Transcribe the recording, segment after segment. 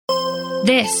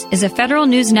This is a Federal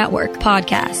News Network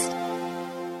podcast.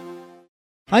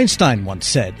 Einstein once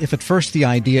said, if at first the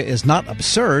idea is not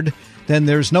absurd, then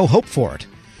there's no hope for it.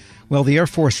 Well, the Air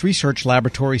Force Research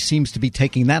Laboratory seems to be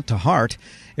taking that to heart.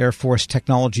 Air Force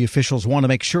technology officials want to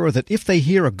make sure that if they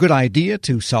hear a good idea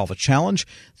to solve a challenge,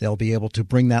 they'll be able to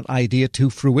bring that idea to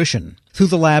fruition. Through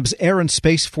the lab's Air and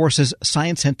Space Force's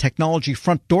Science and Technology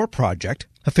Front Door project,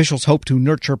 officials hope to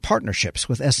nurture partnerships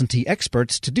with S&T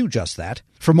experts to do just that.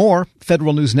 For more,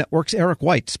 Federal News Network's Eric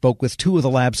White spoke with two of the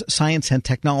lab's science and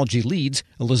technology leads,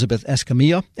 Elizabeth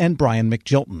Escamilla and Brian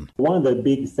McJilton. One of the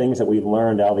big things that we've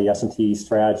learned out of the S&T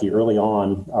strategy early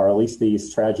on, or at least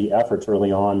these strategy efforts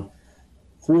early on,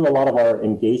 through a lot of our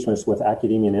engagements with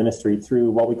academia and industry through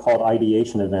what we called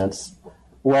ideation events,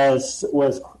 was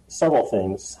several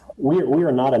things. We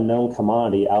are not a known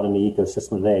commodity out in the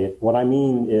ecosystem today. What I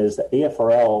mean is that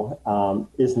AFRL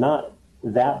is not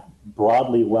that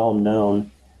broadly well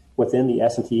known within the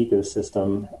S&T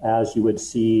ecosystem as you would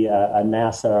see a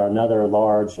NASA or another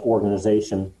large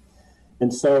organization.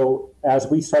 And so as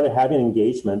we started having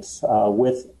engagements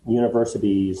with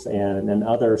universities and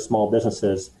other small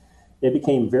businesses, it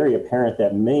became very apparent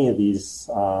that many of these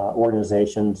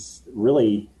organizations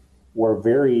really were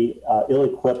very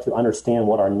ill-equipped to understand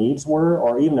what our needs were,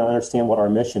 or even to understand what our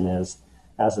mission is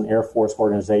as an Air Force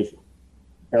organization.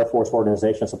 Air Force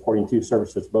organization supporting two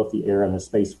services, both the Air and the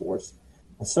Space Force.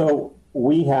 So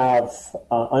we have,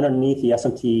 underneath the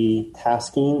S&T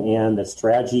tasking and the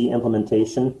strategy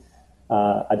implementation,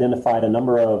 identified a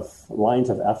number of lines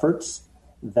of efforts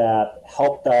that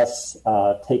helped us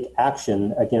take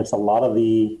action against a lot of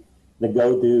the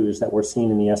go-dos that we're seeing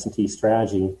in the S&T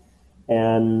strategy.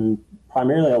 And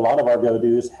primarily, a lot of our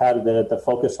go-dos had the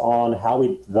focus on how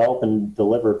we develop and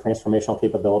deliver transformational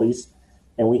capabilities.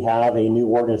 And we have a new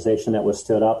organization that was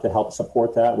stood up to help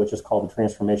support that, which is called the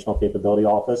Transformational Capability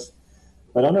Office.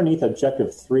 But underneath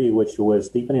Objective 3, which was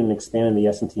deepening and expanding the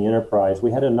S&T enterprise,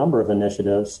 we had a number of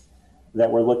initiatives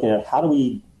that were looking at how do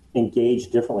we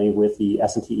engage differently with the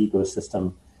S&T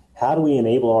ecosystem? How do we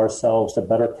enable ourselves to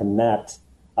better connect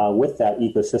with that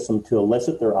ecosystem to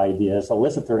elicit their ideas,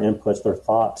 elicit their inputs, their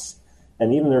thoughts,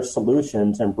 and even their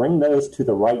solutions, and bring those to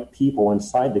the right people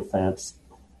inside defense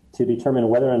to determine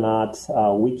whether or not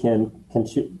we can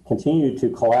continue to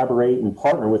collaborate and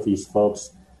partner with these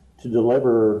folks to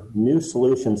deliver new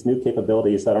solutions, new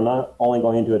capabilities that are not only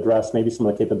going to address maybe some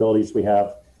of the capabilities we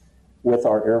have with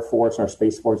our Air Force and our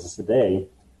Space Forces today,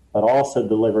 but also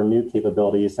deliver new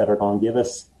capabilities that are going to give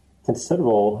us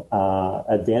considerable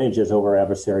advantages over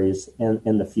adversaries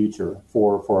in the future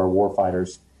for our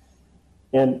warfighters.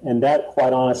 And that,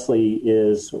 quite honestly,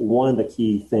 is one of the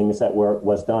key things that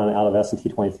was done out of S&T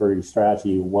 2030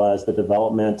 strategy was the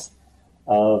development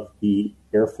of the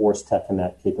Air Force Tech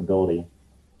Connect capability.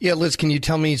 Yeah, Liz, can you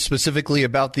tell me specifically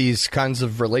about these kinds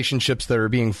of relationships that are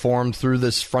being formed through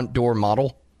this front door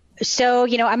model? So,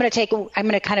 I'm going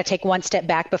to kind of take one step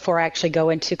back before I actually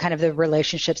go into kind of the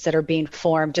relationships that are being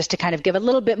formed, just to kind of give a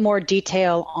little bit more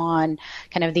detail on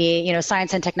kind of the,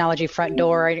 science and technology front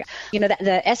door.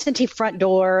 The S&T front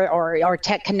door or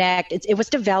Tech Connect, it was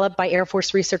developed by Air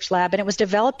Force Research Lab, and it was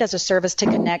developed as a service to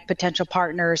connect potential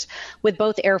partners with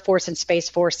both Air Force and Space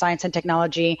Force science and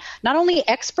technology, not only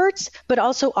experts, but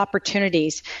also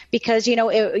opportunities. Because,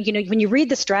 when you read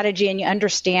the strategy and you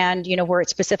understand, where it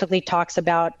specifically talks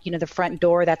about, the front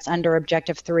door that's under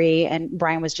Objective 3, and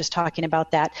Brian was just talking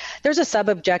about that. There's a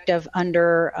sub-objective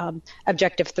under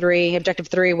Objective 3. Objective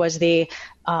 3 was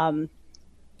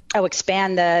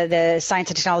expand the science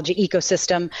and technology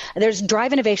ecosystem. There's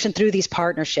drive innovation through these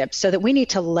partnerships so that we need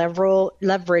to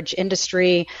leverage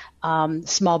industry,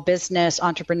 small business,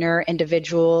 entrepreneur,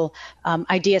 individual,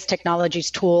 ideas, technologies,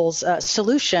 tools,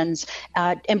 solutions,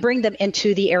 and bring them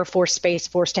into the Air Force, Space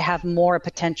Force to have more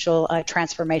potential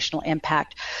transformational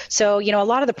impact. So, a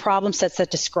lot of the problem sets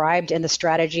that described in the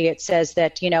strategy, it says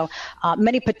that,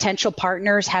 many potential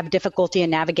partners have difficulty in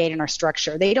navigating our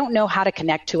structure. They don't know how to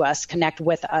connect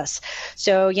with us.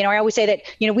 So, I always say that,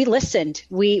 we listened.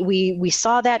 We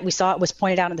saw that. We saw it was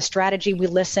pointed out in the strategy. We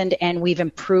listened and we've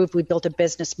improved. We built a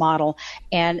business model.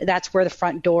 And that's where the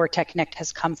front door Tech Connect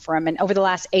has come from. And over the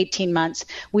last 18 months,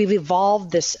 we've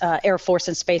evolved this Air Force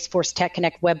and Space Force Tech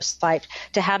Connect website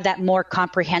to have that more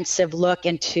comprehensive look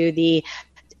into the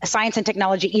science and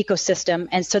technology ecosystem,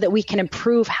 and so that we can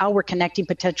improve how we're connecting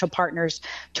potential partners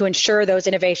to ensure those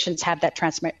innovations have that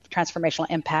transformational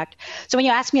impact. So when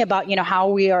you ask me about, how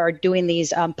we are doing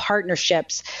these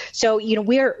partnerships, so,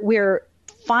 we're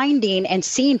finding and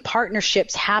seeing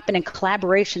partnerships happen and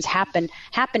collaborations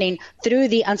happening through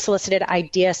the unsolicited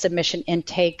idea submission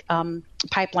intake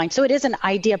pipeline. So it is an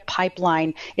idea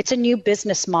pipeline. It's a new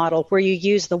business model where you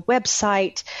use the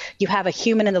website, you have a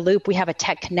human in the loop. We have a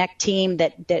Tech Connect team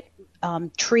that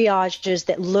triages,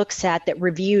 that looks at, that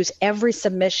reviews every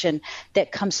submission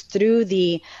that comes through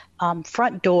the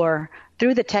front door,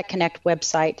 through the Tech Connect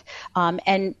website,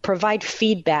 and provide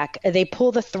feedback. They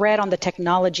pull the thread on the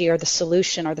technology or the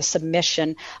solution or the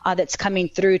submission that's coming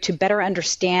through to better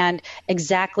understand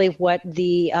exactly what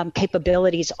the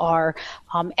capabilities are.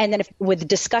 And then with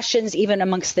discussions, even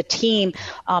amongst the team,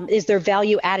 is there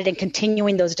value added in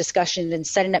continuing those discussions and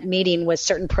setting up meeting with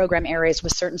certain program areas,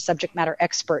 with certain subject matter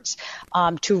experts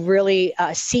to really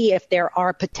see if there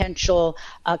are potential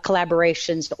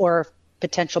collaborations or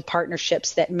potential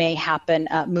partnerships that may happen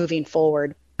moving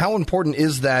forward. How important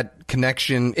is that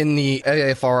connection in the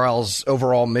AFRL's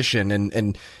overall mission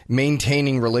and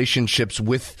maintaining relationships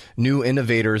with new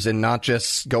innovators and not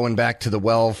just going back to the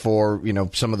well for,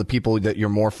 some of the people that you're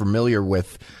more familiar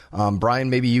with?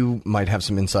 Brian, maybe you might have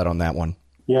some insight on that one.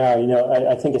 Yeah,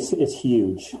 I think it's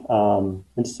huge.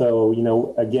 And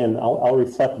so, again, I'll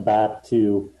reflect back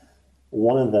to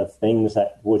one of the things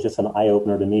that was just an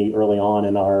eye-opener to me early on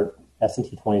in our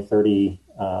S&T 2030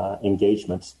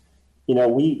 engagements.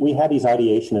 We had these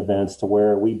ideation events to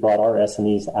where we brought our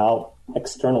SMEs out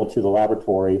external to the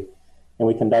laboratory, and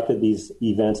we conducted these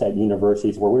events at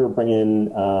universities where we were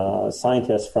bringing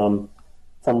scientists from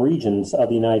regions of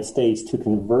the United States to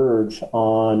converge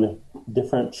on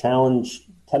different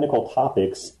technical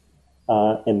topics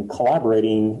and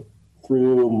collaborating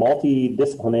through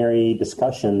multidisciplinary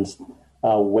discussions,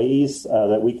 ways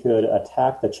that we could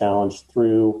attack the challenge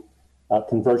through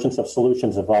convergence of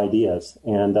solutions of ideas.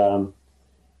 And,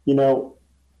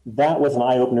 that was an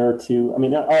eye-opener to,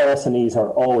 our SMEs are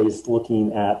always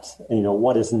looking at,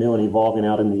 what is new and evolving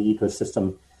out in the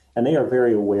ecosystem. And they are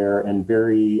very aware and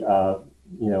very,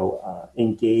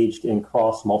 engaged in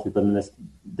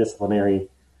multidisciplinary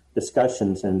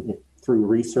discussions and through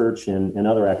research and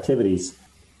other activities.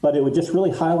 But it would just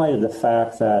really highlighted the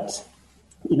fact that,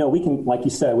 we can, like you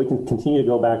said, we can continue to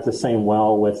go back to the same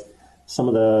well with some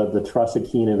of the trusted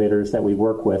key innovators that we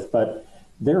work with, but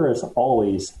there is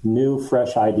always new,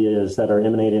 fresh ideas that are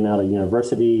emanating out of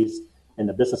universities and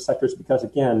the business sectors because,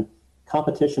 again,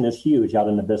 competition is huge out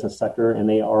in the business sector, and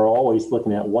they are always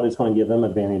looking at what is going to give them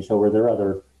advantage over their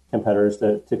other competitors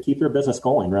to keep their business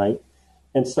going, right?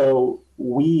 And so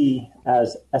we,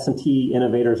 as S&T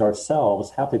innovators ourselves,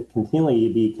 have to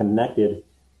continually be connected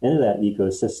into that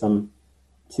ecosystem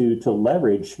to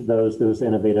leverage those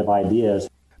innovative ideas.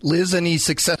 Liz, any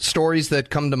success stories that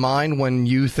come to mind when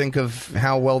you think of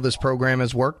how well this program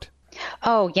has worked?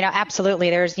 Oh,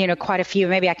 absolutely. There's, quite a few.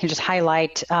 Maybe I can just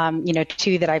highlight,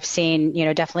 two that I've seen,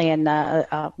 definitely in the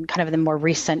kind of in the more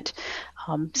recent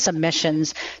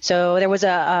submissions. So there was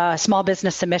a small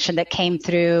business submission that came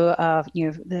through,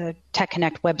 the Tech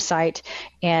Connect website,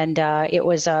 and it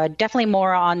was definitely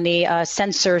more on the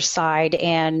sensor side.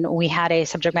 And we had a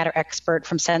subject matter expert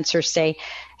from Sensors say,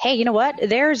 hey, you know what?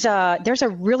 There's a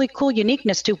really cool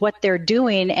uniqueness to what they're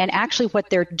doing, and actually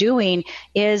what they're doing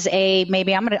is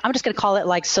I'm just gonna call it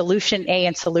like solution A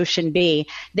and solution B.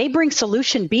 They bring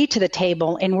solution B to the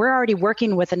table, and we're already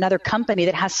working with another company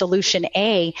that has solution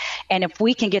A. And if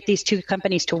we can get these two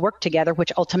companies to work together,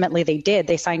 which ultimately they did,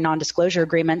 they signed non-disclosure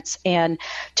agreements, and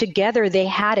together they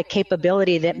had a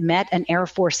capability that met an Air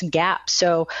Force gap.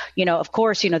 So, of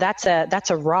course, that's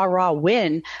a raw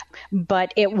win,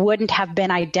 but it wouldn't have been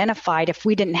identified if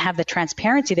we didn't have the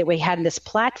transparency that we had in this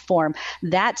platform.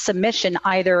 That submission,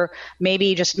 either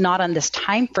maybe just not on this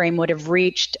time frame, would have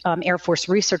reached Air Force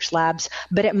Research Labs,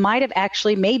 but it might have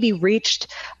actually maybe reached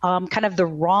kind of the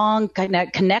wrong kind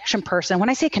of connection person. When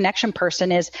I say connection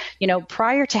person is,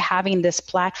 prior to having this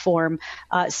platform,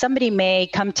 somebody may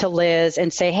come to Liz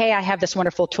and say, hey, I have this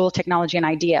wonderful tool, technology, and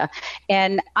idea.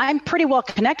 And I'm pretty well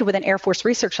connected with an Air Force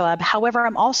Research Lab. However,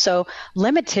 I'm also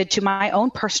limited to my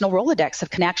own personal Rolodex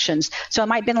of connections. So it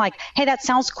might have been like, hey, that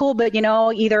sounds cool, but,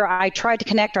 either I tried to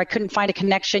connect or I couldn't find a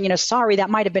connection, sorry, that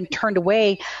might have been turned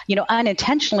away,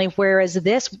 unintentionally. Whereas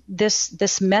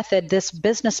this method, this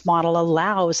business model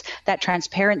allows that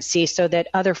transparency so that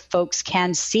other folks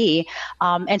can see.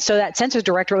 And so that Sensors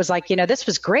director was like, this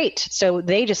was great. So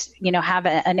they just, have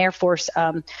an Air Force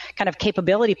kind of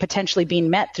capability potentially being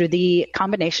met through the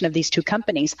combination of these two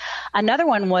companies. Another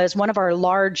one was one of our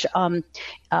large kind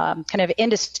of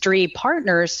industry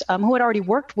partners who had already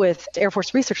worked with Air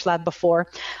Force Research Lab before.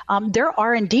 Their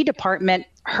R&D department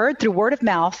heard through word of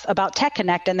mouth about Tech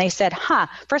Connect, and they said,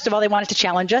 first of all, they wanted to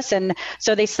challenge us. And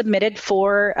so they submitted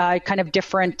for kind of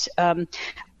different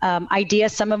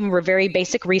ideas. Some of them were very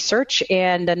basic research,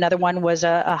 and another one was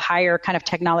a higher kind of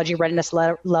technology readiness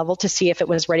level to see if it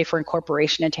was ready for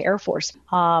incorporation into Air Force.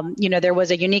 There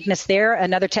was a uniqueness there.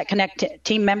 Another Tech Connect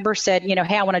team member said,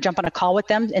 hey, I want to jump on a call with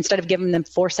them. Instead of giving them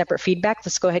 4 separate feedback,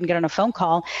 let's go ahead and get on a phone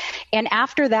call. And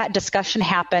after that discussion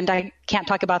happened, I can't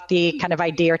talk about the kind of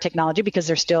idea or technology because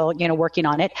they're still, working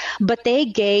on it, but they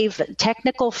gave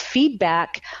technical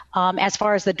feedback as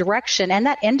far as the direction. And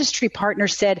that industry partner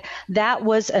said, that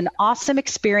was an awesome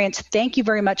experience. Thank you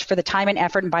very much for the time and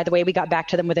effort. And by the way, we got back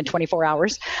to them within 24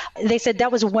 hours. They said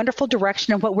that was a wonderful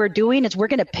direction. And what we're doing is we're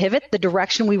going to pivot the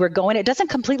direction we were going. It doesn't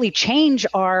completely change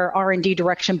our R&D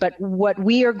direction, but what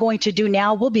we are going to do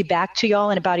now, we'll be back to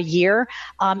y'all in about a year.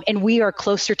 And we are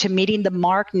closer to meeting the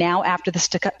mark now after this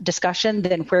discussion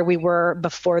than where we were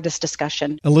before this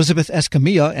discussion. Elizabeth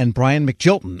Escamilla and Brian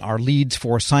McJilton are leads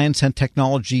for Science and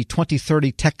Technology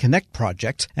 2030 Tech Connect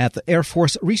project at the Air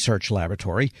Force Research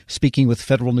Laboratory, speaking with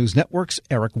Federal News Network's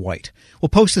Eric White. We'll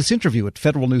post this interview at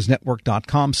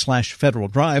federalnewsnetwork.com/Federal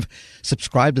Drive.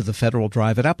 Subscribe to the Federal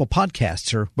Drive at Apple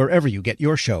Podcasts or wherever you get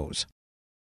your shows.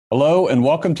 Hello, and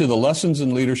welcome to the Lessons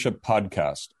in Leadership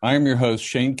podcast. I am your host,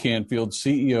 Shane Canfield,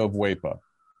 CEO of WEPA.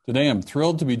 Today, I'm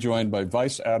thrilled to be joined by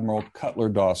Vice Admiral Cutler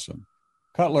Dawson.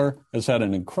 Cutler has had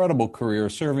an incredible career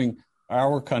serving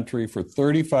our country for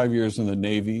 35 years in the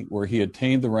Navy, where he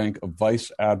attained the rank of Vice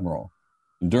Admiral.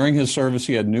 And during his service,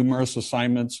 he had numerous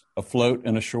assignments afloat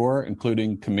and ashore,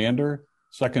 including Commander,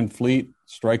 2nd Fleet,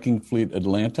 Striking Fleet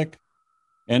Atlantic,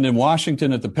 and in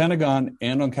Washington at the Pentagon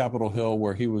and on Capitol Hill,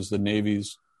 where he was the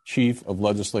Navy's Chief of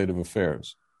Legislative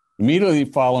Affairs. Immediately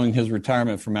following his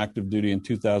retirement from active duty in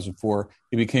 2004,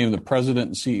 he became the president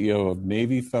and CEO of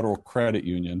Navy Federal Credit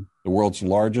Union, the world's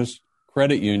largest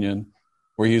credit union,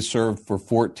 where he served for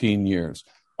 14 years.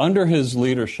 Under his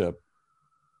leadership,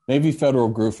 Navy Federal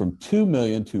grew from 2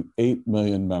 million to 8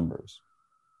 million members.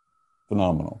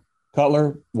 Phenomenal.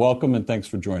 Cutler, welcome and thanks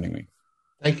for joining me.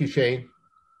 Thank you, Shane.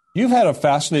 You've had a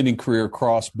fascinating career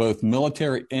across both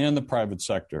military and the private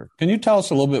sector. Can you tell us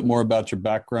a little bit more about your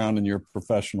background and your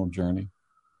professional journey?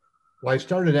 Well, I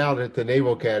started out at the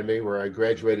Naval Academy, where I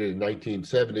graduated in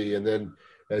 1970, and then,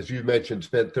 as you mentioned,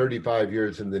 spent 35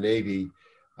 years in the Navy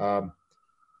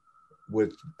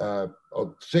with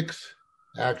 6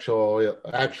 actual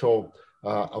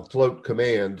afloat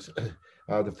commands.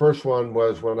 The first one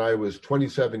was when I was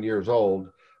 27 years old.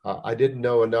 I didn't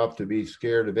know enough to be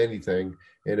scared of anything,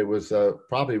 and it was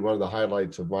probably one of the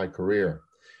highlights of my career.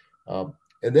 And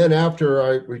then after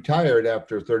I retired,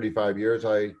 after 35 years,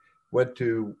 I went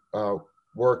to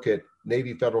work at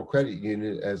Navy Federal Credit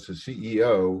Union as the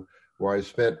CEO, where I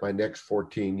spent my next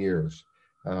 14 years.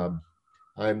 I'm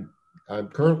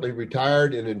currently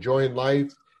retired and enjoying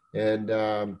life,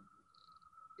 and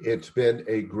it's been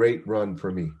a great run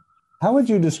for me. How would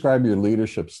you describe your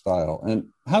leadership style, and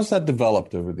how's that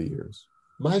developed over the years?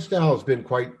 My style has been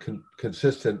quite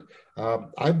consistent.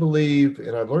 I believe,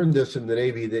 and I've learned this in the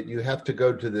Navy, that you have to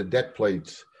go to the deck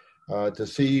plates to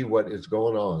see what is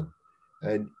going on.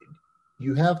 And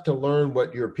you have to learn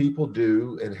what your people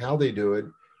do and how they do it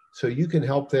so you can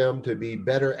help them to be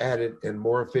better at it and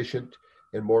more efficient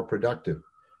and more productive.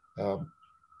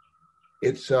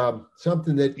 It's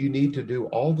something that you need to do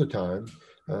all the time.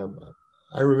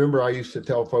 I remember I used to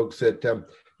tell folks that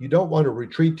you don't want to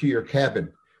retreat to your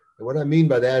cabin. And what I mean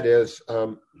by that is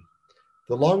the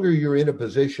longer you're in a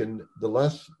position, the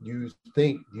less you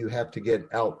think you have to get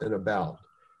out and about.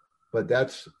 But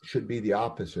that should be the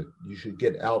opposite. You should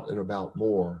get out and about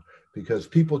more because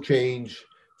people change,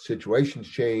 situations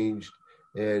change,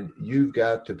 and you've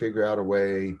got to figure out a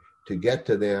way to get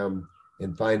to them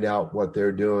and find out what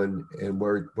they're doing and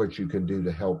what you can do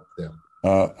to help them.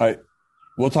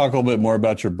 We'll talk a little bit more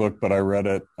about your book, but I read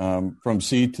it, From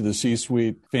Sea to the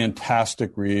C-Suite.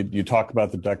 Fantastic read. You talk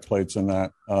about the deck plates in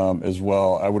that as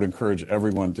well. I would encourage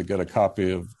everyone to get a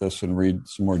copy of this and read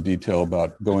some more detail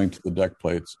about going to the deck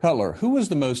plates. Cutler, who was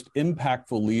the most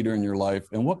impactful leader in your life,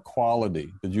 and what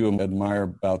quality did you admire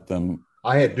about them?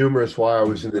 I had numerous while I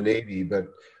was in the Navy, but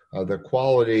the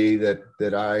quality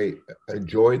that I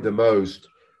enjoyed the most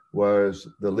was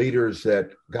the leaders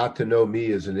that got to know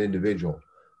me as an individual,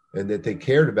 and that they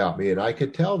cared about me, and I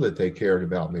could tell that they cared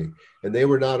about me. And they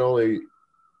were not only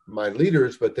my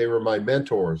leaders, but they were my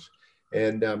mentors.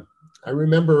 And I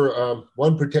remember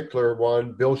one particular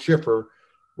one, Bill Schiffer,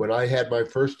 when I had my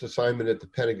first assignment at the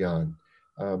Pentagon.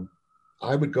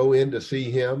 I would go in to see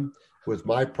him with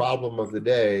my problem of the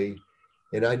day,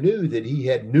 and I knew that he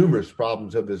had numerous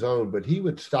problems of his own, but he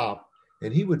would stop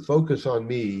and he would focus on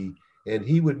me, and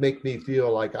he would make me feel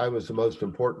like I was the most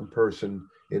important person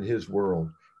in his world.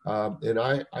 And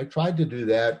I tried to do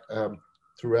that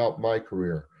throughout my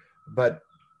career. But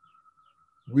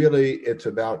really, it's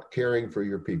about caring for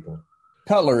your people.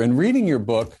 Cutler, in reading your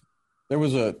book, there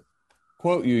was a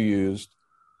quote you used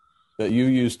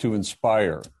to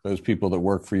inspire those people that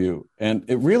work for you. And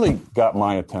it really got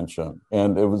my attention.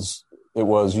 And it was,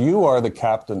 you are the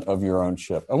captain of your own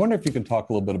ship. I wonder if you can talk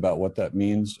a little bit about what that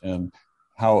means and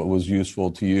how it was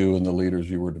useful to you and the leaders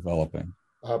you were developing.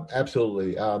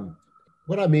 Absolutely.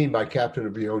 What I mean by captain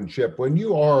of your own ship, when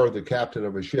you are the captain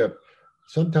of a ship,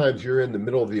 sometimes you're in the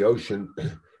middle of the ocean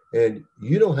and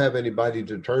you don't have anybody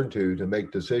to turn to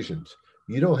make decisions.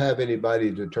 You don't have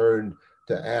anybody to turn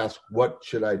to ask, what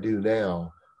should I do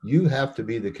now? You have to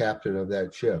be the captain of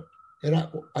that ship. And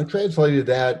I translated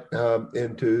that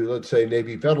into, let's say,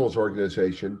 Navy Federal's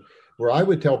organization, where I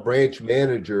would tell branch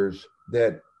managers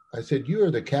that I said, you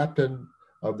are the captain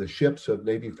of the ships of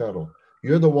Navy Federal.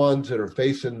 You're the ones that are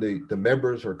facing the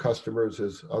members or customers,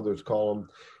 as others call them,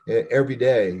 every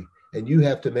day. And you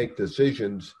have to make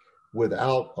decisions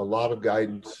without a lot of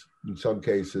guidance in some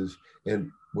cases and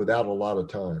without a lot of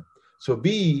time. So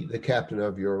be the captain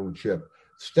of your own ship.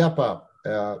 Step up,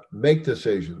 make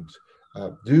decisions,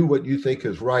 do what you think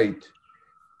is right,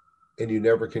 and you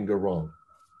never can go wrong.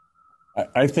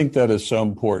 I think that is so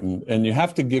important. And you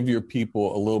have to give your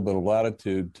people a little bit of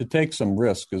latitude to take some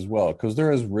risk as well, because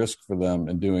there is risk for them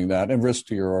in doing that and risk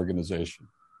to your organization.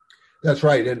 That's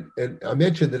right. And I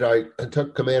mentioned that I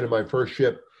took command of my first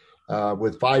ship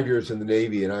with 5 years in the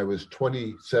Navy, and I was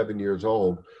 27 years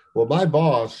old. Well, my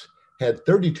boss had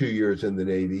 32 years in the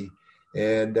Navy,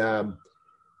 and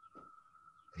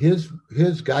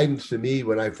his guidance to me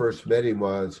when I first met him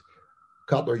was,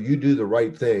 Cutler, you do the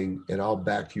right thing, and I'll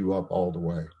back you up all the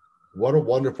way. What a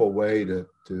wonderful way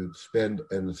to spend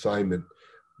an assignment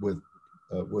with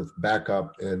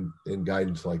backup and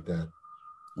guidance like that.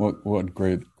 What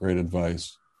great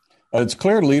advice. It's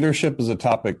clear leadership is a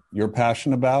topic you're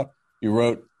passionate about. You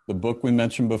wrote the book we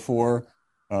mentioned before,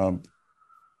 From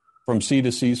Sea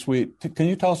to C-Suite. Can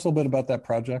you tell us a little bit about that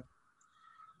project?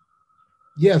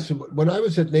 Yes. When I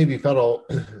was at Navy Federal,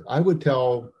 I would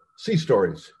tell sea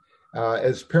stories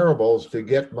as parables to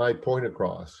get my point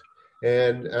across.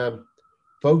 And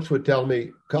folks would tell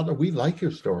me, Cutler, we like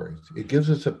your stories. It gives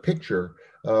us a picture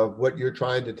of what you're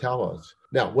trying to tell us.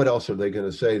 Now, what else are they going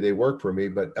to say? They work for me,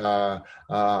 but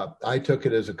I took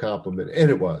it as a compliment, and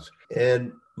it was.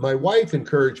 And my wife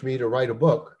encouraged me to write a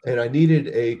book, and I needed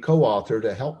a co-author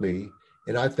to help me.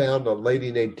 And I found a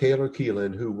lady named Taylor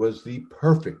Keelan, who was the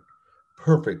perfect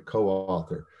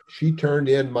co-author. She turned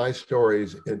in my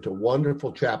stories into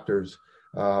wonderful chapters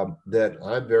that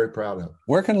I'm very proud of.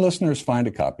 Where can listeners find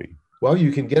a copy? Well,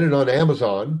 you can get it on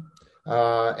Amazon,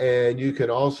 and you can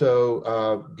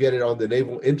also get it on the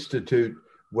Naval Institute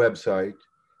website.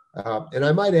 And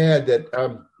I might add that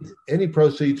any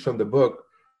proceeds from the book,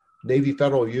 Navy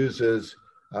Federal uses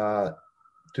to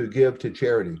give to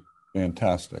charity.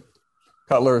 Fantastic.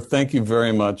 Cutler, thank you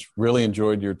very much. Really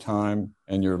enjoyed your time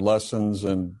and your lessons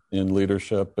in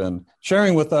leadership and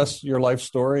sharing with us your life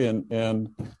story. And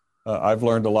I've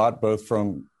learned a lot, both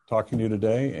from talking to you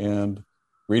today and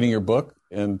reading your book.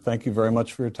 And thank you very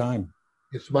much for your time.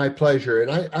 It's my pleasure.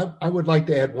 And I would like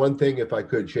to add one thing, if I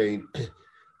could, Shane.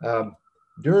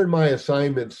 During my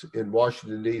assignments in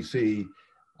Washington, D.C.,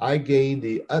 I gained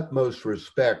the utmost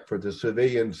respect for the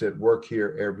civilians that work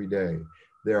here every day.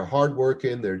 They're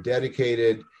hardworking, they're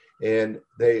dedicated, and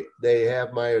they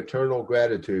have my eternal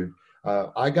gratitude.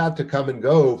 I got to come and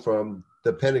go from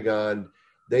the Pentagon.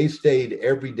 They stayed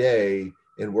every day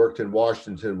and worked in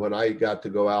Washington when I got to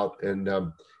go out and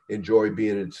enjoy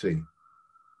being at sea.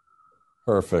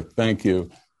 Perfect. Thank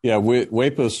you. Yeah,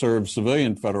 WEPA serves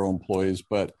civilian federal employees,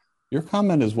 but your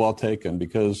comment is well taken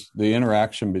because the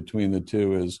interaction between the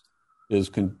two is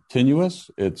continuous,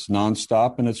 it's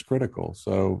nonstop, and it's critical.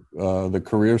 So the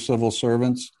career civil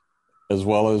servants, as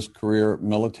well as career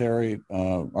military,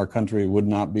 our country would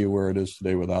not be where it is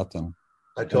today without them.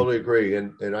 I totally agree.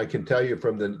 And I can tell you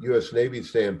from the U.S. Navy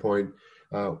standpoint,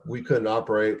 we couldn't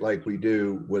operate like we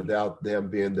do without them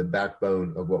being the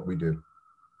backbone of what we do.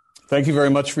 Thank you very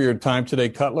much for your time today,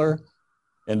 Cutler.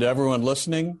 And to everyone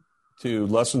listening to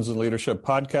Lessons in Leadership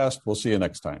podcast, we'll see you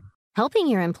next time. Helping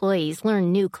your employees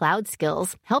learn new cloud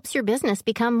skills helps your business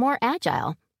become more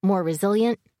agile, more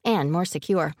resilient, and more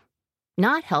secure.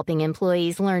 Not helping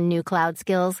employees learn new cloud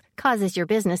skills causes your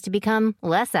business to become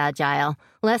less agile,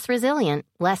 less resilient,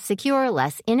 less secure,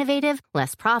 less innovative,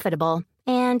 less profitable,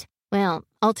 and, well,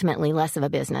 ultimately less of a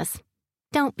business.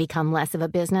 Don't become less of a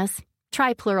business.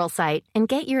 Try Pluralsight and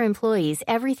get your employees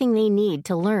everything they need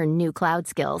to learn new cloud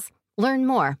skills. Learn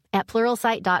more at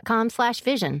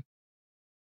pluralsight.com/vision.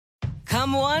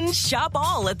 Come one, shop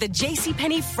all at the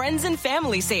JCPenney Friends and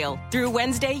Family Sale. Through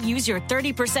Wednesday, use your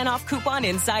 30% off coupon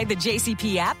inside the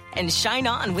JCP app and shine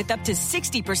on with up to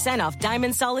 60% off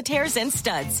diamond solitaires and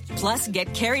studs. Plus,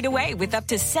 get carried away with up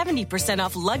to 70%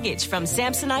 off luggage from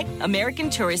Samsonite, American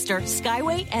Tourister,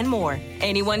 Skyway, and more.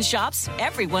 Anyone shops,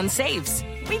 everyone saves.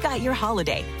 We got your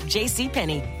holiday.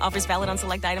 JCPenney. Offers valid on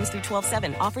select items through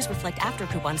 12/7. Offers reflect after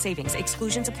coupon savings.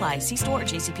 Exclusions apply. See store or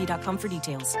jcp.com for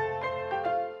details.